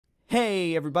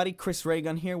Hey everybody, Chris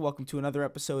Raygun here. Welcome to another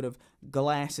episode of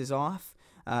Glasses Off.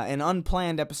 An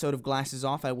unplanned episode of Glasses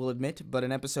Off, I will admit, but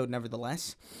an episode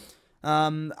nevertheless.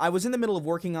 I was in the middle of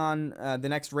working on the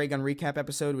next Raygun recap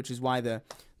episode, which is why the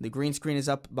green screen is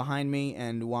up behind me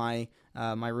and why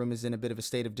my room is in a bit of a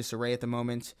state of disarray at the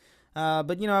moment.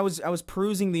 But you know, I was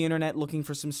perusing the internet looking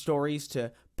for some stories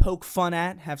to poke fun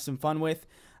at, have some fun with,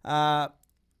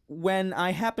 when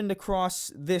I happened across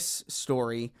this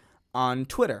story on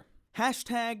Twitter.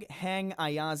 Hashtag Hang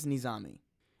Ayaz Nizami.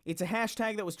 It's a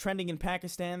hashtag that was trending in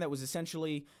Pakistan that was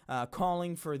essentially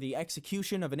calling for the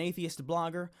execution of an atheist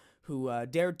blogger who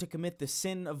dared to commit the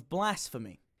sin of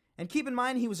blasphemy. And keep in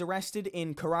mind, he was arrested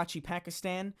in Karachi,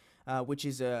 Pakistan, which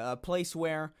is a place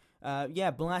where,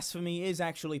 blasphemy is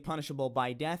actually punishable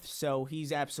by death, so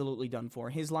he's absolutely done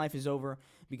for. His life is over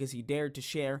because he dared to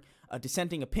share a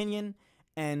dissenting opinion,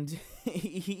 and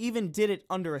he even did it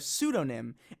under a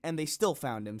pseudonym, and they still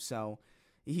found him, so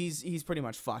he's pretty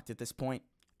much fucked at this point.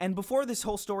 And before this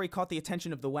whole story caught the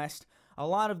attention of the West, a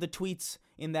lot of the tweets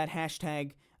in that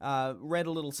hashtag read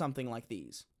a little something like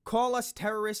these. Call us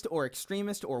terrorist or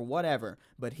extremist or whatever,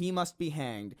 but he must be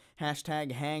hanged.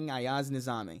 Hashtag Hang Ayaz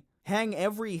Nizami. Hang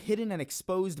every hidden and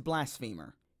exposed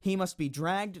blasphemer. He must be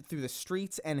dragged through the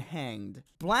streets and hanged.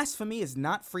 Blasphemy is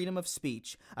not freedom of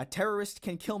speech. A terrorist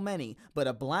can kill many, but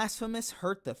a blasphemous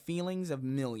hurt the feelings of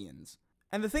millions.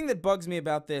 And the thing that bugs me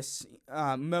about this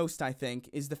most, I think,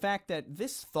 is the fact that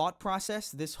this thought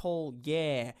process, this whole,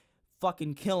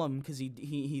 fucking kill him because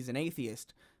he's an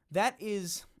atheist, that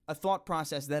is a thought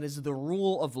process that is the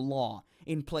rule of law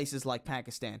in places like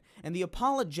Pakistan. And the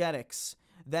apologetics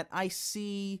that I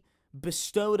see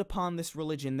bestowed upon this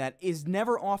religion that is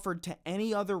never offered to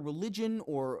any other religion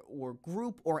or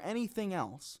group or anything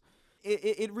else,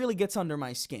 it really gets under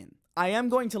my skin. I am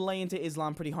going to lay into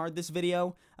Islam pretty hard this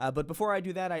video, but before I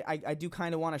do that, I do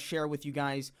kind of want to share with you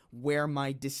guys where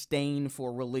my disdain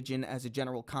for religion as a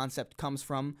general concept comes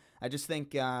from. I just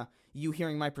think you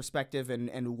hearing my perspective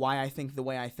and why I think the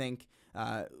way I think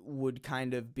would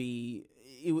kind of be,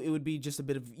 it would be just a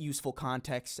bit of useful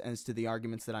context as to the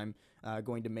arguments that I'm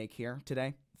going to make here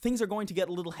today. Things are going to get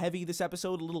a little heavy this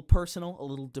episode, a little personal, a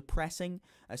little depressing,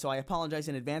 so I apologize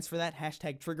in advance for that.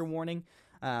 Hashtag trigger warning.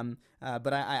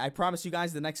 But I promise you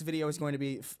guys the next video is going to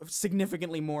be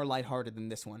significantly more lighthearted than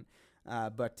this one.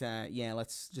 Yeah,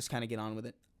 let's just kind of get on with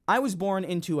it. I was born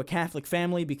into a Catholic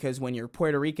family because when you're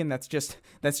Puerto Rican, that's just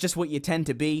what you tend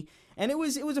to be. And it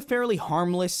was a fairly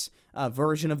harmless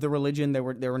version of the religion. There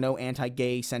were no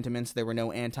anti-gay sentiments. There were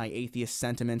no anti-atheist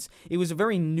sentiments. It was a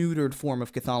very neutered form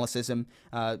of Catholicism,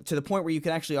 to the point where you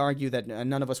could actually argue that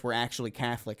none of us were actually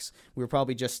Catholics. We were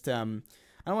probably just, I don't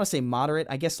want to say moderate,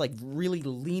 I guess like really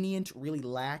lenient, really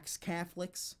lax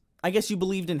Catholics. I guess you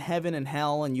believed in heaven and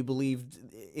hell and you believed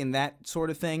in that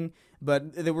sort of thing,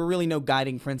 but there were really no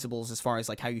guiding principles as far as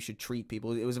like how you should treat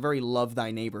people. It was a very love thy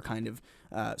neighbor kind of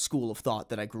school of thought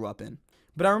that I grew up in.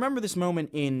 But I remember this moment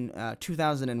in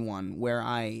 2001 where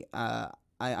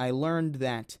I learned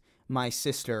that my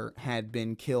sister had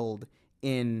been killed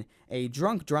in a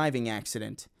drunk driving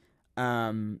accident,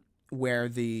 where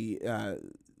the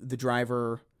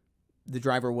driver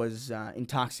was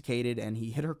intoxicated and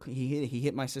he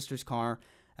hit my sister's car.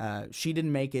 She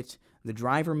didn't make it. The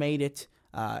driver made it.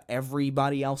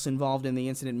 Everybody else involved in the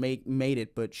incident made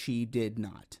it, but she did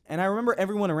not. And I remember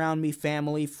everyone around me,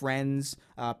 family, friends,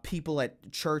 people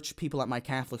at church, people at my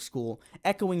Catholic school,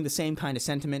 echoing the same kind of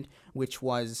sentiment, which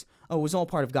was, oh, it was all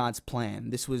part of God's plan.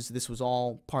 This was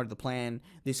all part of the plan.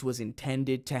 This was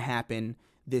intended to happen.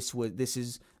 This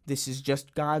is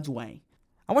just God's way.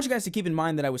 I want you guys to keep in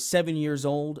mind that I was 7 years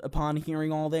old upon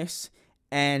hearing all this,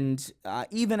 and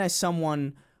even as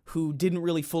someone who didn't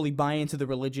really fully buy into the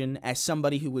religion, as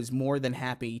somebody who was more than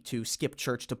happy to skip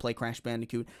church to play Crash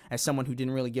Bandicoot, as someone who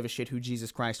didn't really give a shit who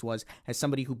Jesus Christ was, as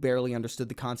somebody who barely understood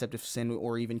the concept of sin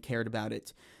or even cared about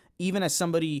it, even as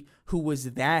somebody who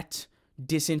was that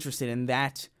disinterested and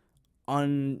that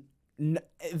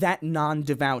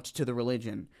non-devout to the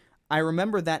religion, I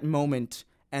remember that moment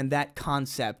and that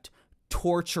concept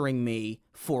torturing me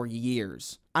for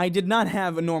years. I did not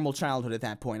have a normal childhood at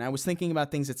that point. I was thinking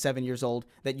about things at 7 years old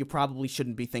that you probably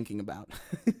shouldn't be thinking about.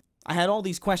 I had all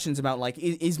these questions about, like,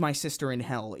 is my sister in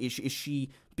hell? Is she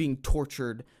being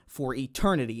tortured for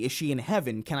eternity? Is she in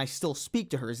heaven? Can I still speak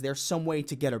to her? Is there some way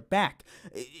to get her back?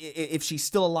 If she's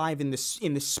still alive in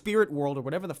the spirit world or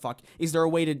whatever the fuck, is there a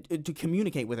way to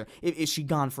communicate with her? Is she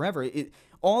gone forever?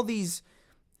 All these...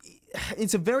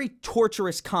 It's a very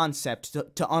torturous concept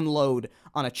to unload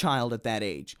on a child at that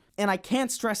age. And I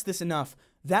can't stress this enough.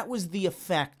 That was the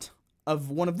effect of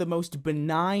one of the most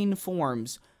benign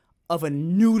forms of a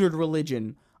neutered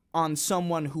religion on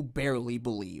someone who barely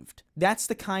believed. That's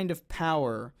the kind of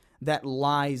power that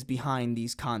lies behind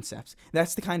these concepts.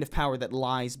 That's the kind of power that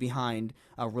lies behind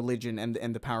religion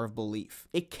and the power of belief.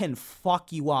 It can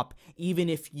fuck you up even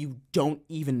if you don't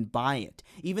even buy it.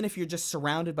 Even if you're just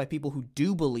surrounded by people who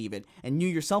do believe it and you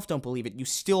yourself don't believe it, you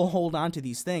still hold on to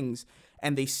these things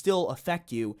and they still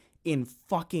affect you in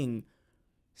fucking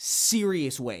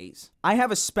serious ways. I have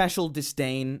a special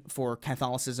disdain for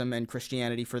Catholicism and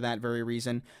Christianity for that very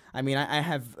reason. I mean, I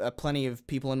have plenty of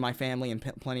people in my family and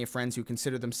plenty of friends who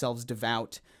consider themselves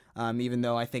devout, even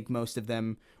though I think most of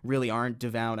them really aren't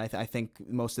devout. I think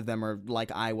most of them are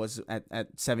like I was at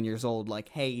 7 years old, like,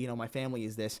 hey, you know, my family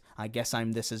is this, I guess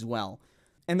I'm this as well.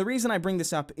 And the reason I bring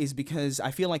this up is because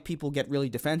I feel like people get really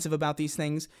defensive about these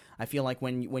things. I feel like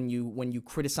when you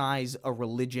criticize a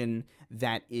religion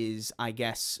that is, I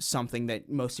guess, something that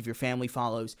most of your family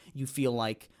follows, you feel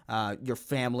like your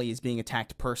family is being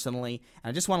attacked personally. And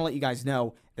I just want to let you guys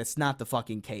know that's not the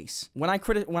fucking case. When I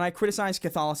criticize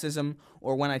Catholicism,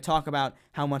 or when I talk about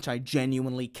how much I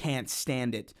genuinely can't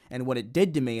stand it and what it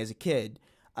did to me as a kid,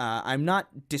 I'm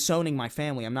not disowning my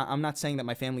family. I'm not saying that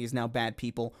my family is now bad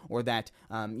people, or that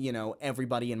you know,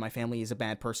 everybody in my family is a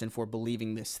bad person for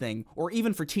believing this thing, or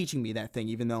even for teaching me that thing,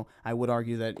 even though I would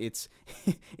argue that it's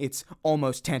it's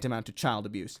almost tantamount to child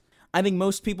abuse. I think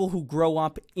most people who grow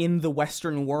up in the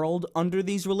Western world under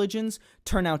these religions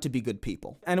turn out to be good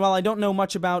people. And while I don't know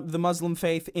much about the Muslim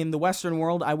faith in the Western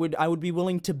world, I would be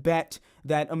willing to bet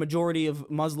that a majority of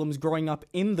Muslims growing up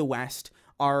in the West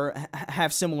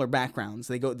have similar backgrounds.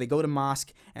 They go to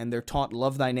mosque and they're taught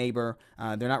love thy neighbor.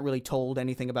 They're not really told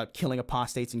anything about killing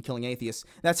apostates and killing atheists.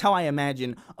 That's how I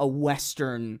imagine a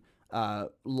Western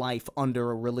life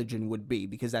under a religion would be,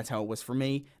 because that's how it was for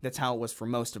me. That's how it was for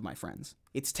most of my friends.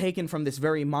 It's taken from this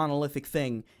very monolithic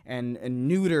thing and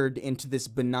neutered into this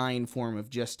benign form of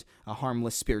just a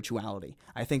harmless spirituality.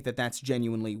 I think that that's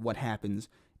genuinely what happens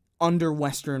under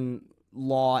Western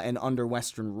law and under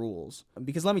Western rules.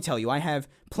 Because let me tell you, I have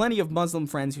plenty of Muslim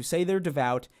friends who say they're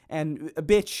devout, and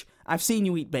bitch, I've seen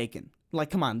you eat bacon. Like,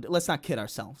 come on, let's not kid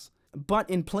ourselves. But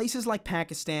in places like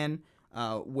Pakistan,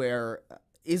 where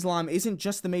Islam isn't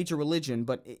just the major religion,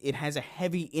 but it has a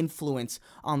heavy influence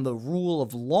on the rule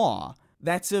of law,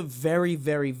 that's a very,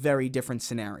 very, very different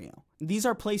scenario. These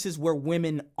are places where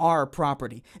women are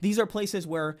property. These are places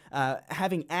where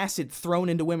having acid thrown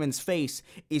into women's face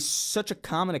is such a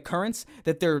common occurrence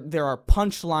that there are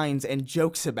punchlines and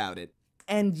jokes about it.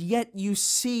 And yet you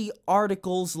see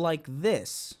articles like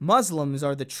this. Muslims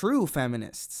are the true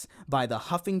feminists, by the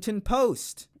Huffington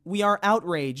Post. We are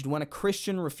outraged when a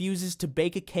Christian refuses to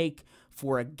bake a cake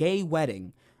for a gay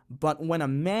wedding, but when a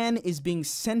man is being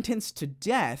sentenced to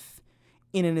death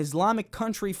in an Islamic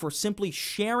country for simply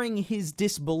sharing his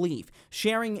disbelief,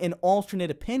 sharing an alternate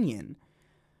opinion,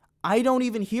 I don't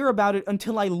even hear about it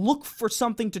until I look for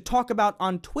something to talk about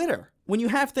on Twitter. When you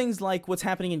have things like what's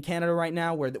happening in Canada right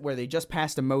now, where they just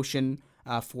passed a motion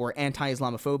for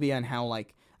anti-Islamophobia, and how,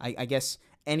 like, I guess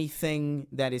anything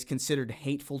that is considered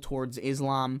hateful towards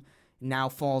Islam now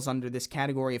falls under this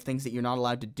category of things that you're not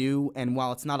allowed to do, and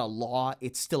while it's not a law,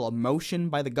 it's still a motion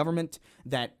by the government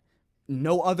that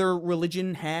no other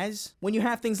religion has. When you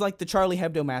have things like the Charlie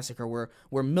Hebdo massacre,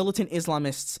 where militant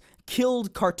Islamists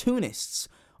killed cartoonists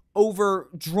over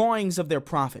drawings of their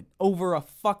prophet, over a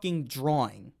fucking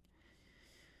drawing.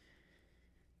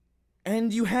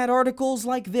 And you had articles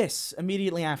like this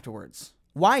immediately afterwards.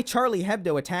 Why Charlie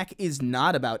Hebdo attack is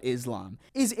not about Islam.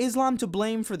 Is Islam to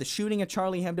blame for the shooting at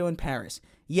Charlie Hebdo in Paris?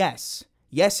 Yes.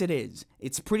 Yes, it is.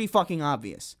 It's pretty fucking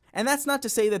obvious. And that's not to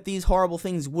say that these horrible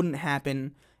things wouldn't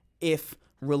happen if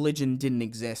religion didn't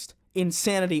exist.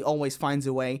 Insanity always finds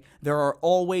a way. There are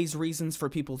always reasons for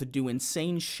people to do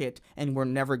insane shit, and we're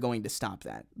never going to stop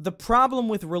that. The problem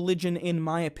with religion, in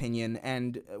my opinion,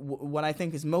 and what I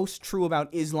think is most true about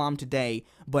Islam today,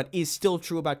 but is still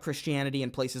true about Christianity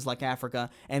in places like Africa,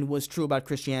 and was true about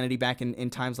Christianity back in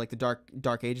times like the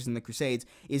Dark Ages and the Crusades,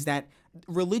 is that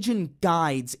religion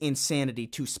guides insanity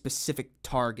to specific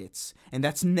targets. And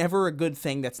that's never a good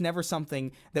thing. That's never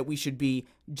something that we should be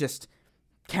just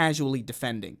casually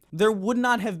defending. There would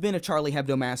not have been a Charlie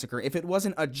Hebdo massacre if it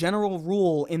wasn't a general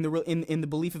rule in the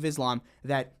belief of Islam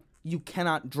that you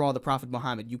cannot draw the Prophet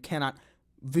Muhammad. You cannot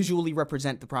visually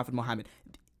represent the Prophet Muhammad.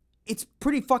 It's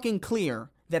pretty fucking clear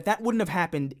that that wouldn't have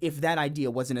happened if that idea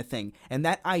wasn't a thing, and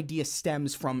that idea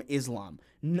stems from Islam.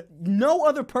 No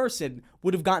other person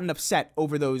would have gotten upset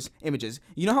over those images.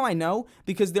 You know how I know?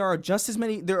 Because there are just as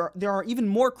many, there are even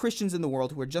more Christians in the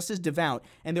world who are just as devout,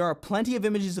 and there are plenty of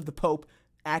images of the Pope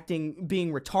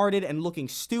being retarded and looking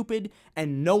stupid,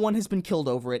 and no one has been killed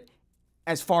over it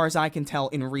as far as I can tell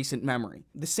in recent memory.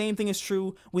 The same thing is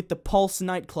true with the Pulse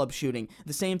nightclub shooting.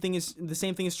 The same thing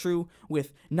is true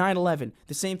with 9/11.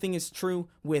 The same thing is true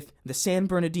with the San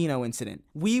Bernardino incident.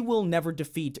 We will never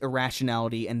defeat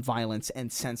irrationality and violence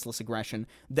and senseless aggression.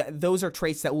 Those are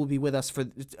traits that will be with us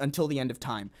until the end of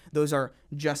time. Those are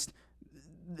just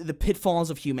the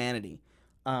pitfalls of humanity.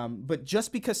 But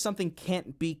just because something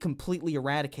can't be completely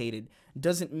eradicated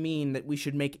doesn't mean that we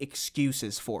should make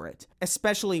excuses for it,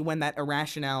 especially when that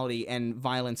irrationality and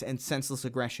violence and senseless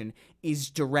aggression is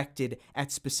directed at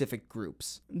specific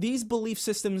groups. These belief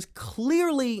systems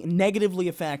clearly negatively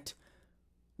affect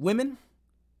women,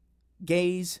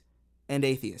 gays, and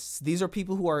atheists. These are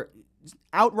people who are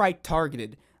outright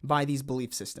targeted by these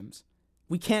belief systems.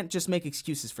 We can't just make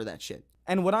excuses for that shit.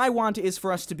 And what I want is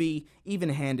for us to be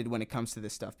even-handed when it comes to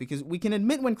this stuff, because we can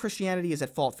admit when Christianity is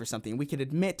at fault for something. We can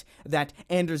admit that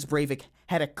Anders Breivik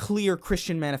had a clear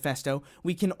Christian manifesto.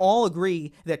 We can all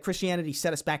agree that Christianity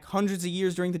set us back hundreds of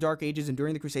years during the Dark Ages and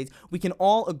during the Crusades. We can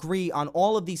all agree on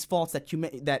all of these faults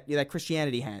that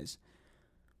Christianity has.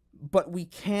 But we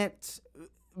can't...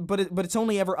 But it's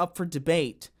only ever up for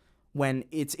debate when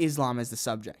it's Islam as the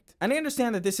subject. And I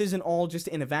understand that this isn't all just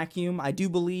in a vacuum. I do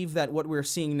believe that what we're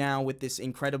seeing now with this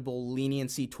incredible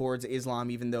leniency towards Islam,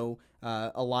 even though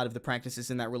a lot of the practices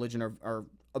in that religion are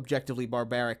objectively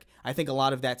barbaric, I think a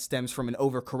lot of that stems from an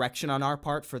overcorrection on our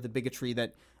part for the bigotry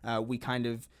that we kind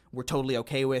of were totally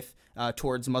okay with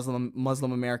towards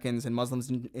Muslim Americans and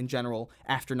Muslims in general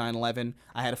after 9/11.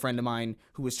 I had a friend of mine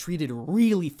who was treated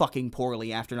really fucking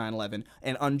poorly after 9/11,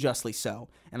 and unjustly so.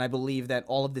 And I believe that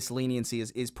all of this leniency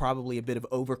is probably a bit of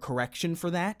overcorrection for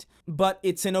that, but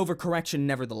it's an overcorrection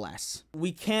nevertheless.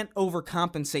 We can't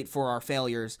overcompensate for our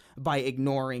failures by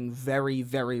ignoring very,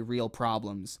 very real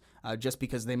problems just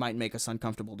because they might make us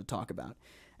uncomfortable to talk about.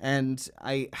 And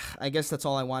I guess that's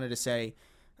all I wanted to say.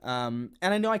 And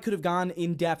I know I could have gone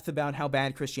in depth about how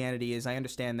bad Christianity is. I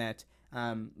understand that.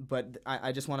 But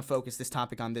I just want to focus this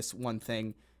topic on this one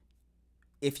thing.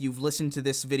 If you've listened to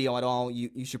this video at all,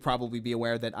 you should probably be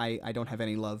aware that I don't have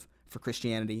any love for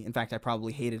Christianity. In fact, I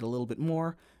probably hate it a little bit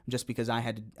more just because I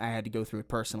had to go through it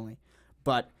personally.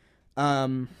 But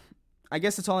I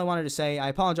guess that's all I wanted to say. I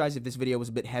apologize if this video was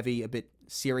a bit heavy, a bit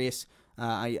serious.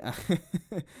 I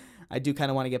do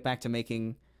kind of want to get back to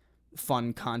making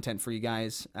fun content for you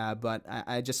guys, but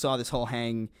I just saw this whole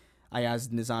Hang Ayaz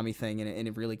Nizami thing, and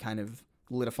it really kind of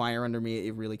lit a fire under me.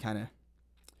 It really kind of,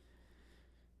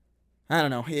 I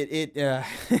don't know,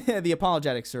 the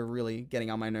apologetics are really getting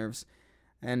on my nerves,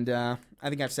 and I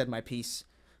think I've said my piece.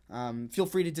 Feel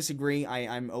free to disagree.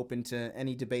 I'm open to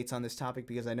any debates on this topic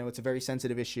because I know it's a very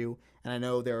sensitive issue, and I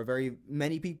know there are very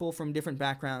many people from different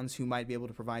backgrounds who might be able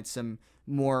to provide some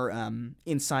more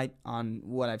insight on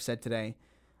what I've said today.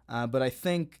 But I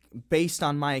think based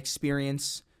on my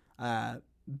experience,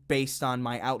 based on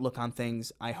my outlook on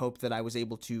things, I hope that I was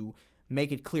able to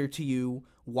make it clear to you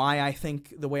why I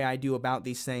think the way I do about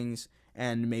these things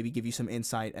and maybe give you some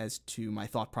insight as to my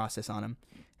thought process on them.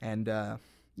 And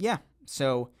yeah,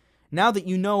 so now that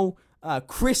you know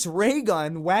Chris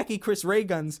Reagan, wacky Chris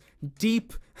Reagan's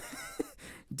deep,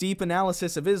 deep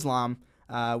analysis of Islam,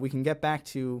 we can get back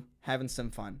to having some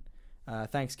fun.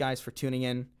 Thanks, guys, for tuning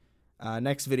in.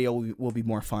 Next video will be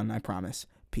more fun, I promise.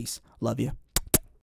 Peace. Love you.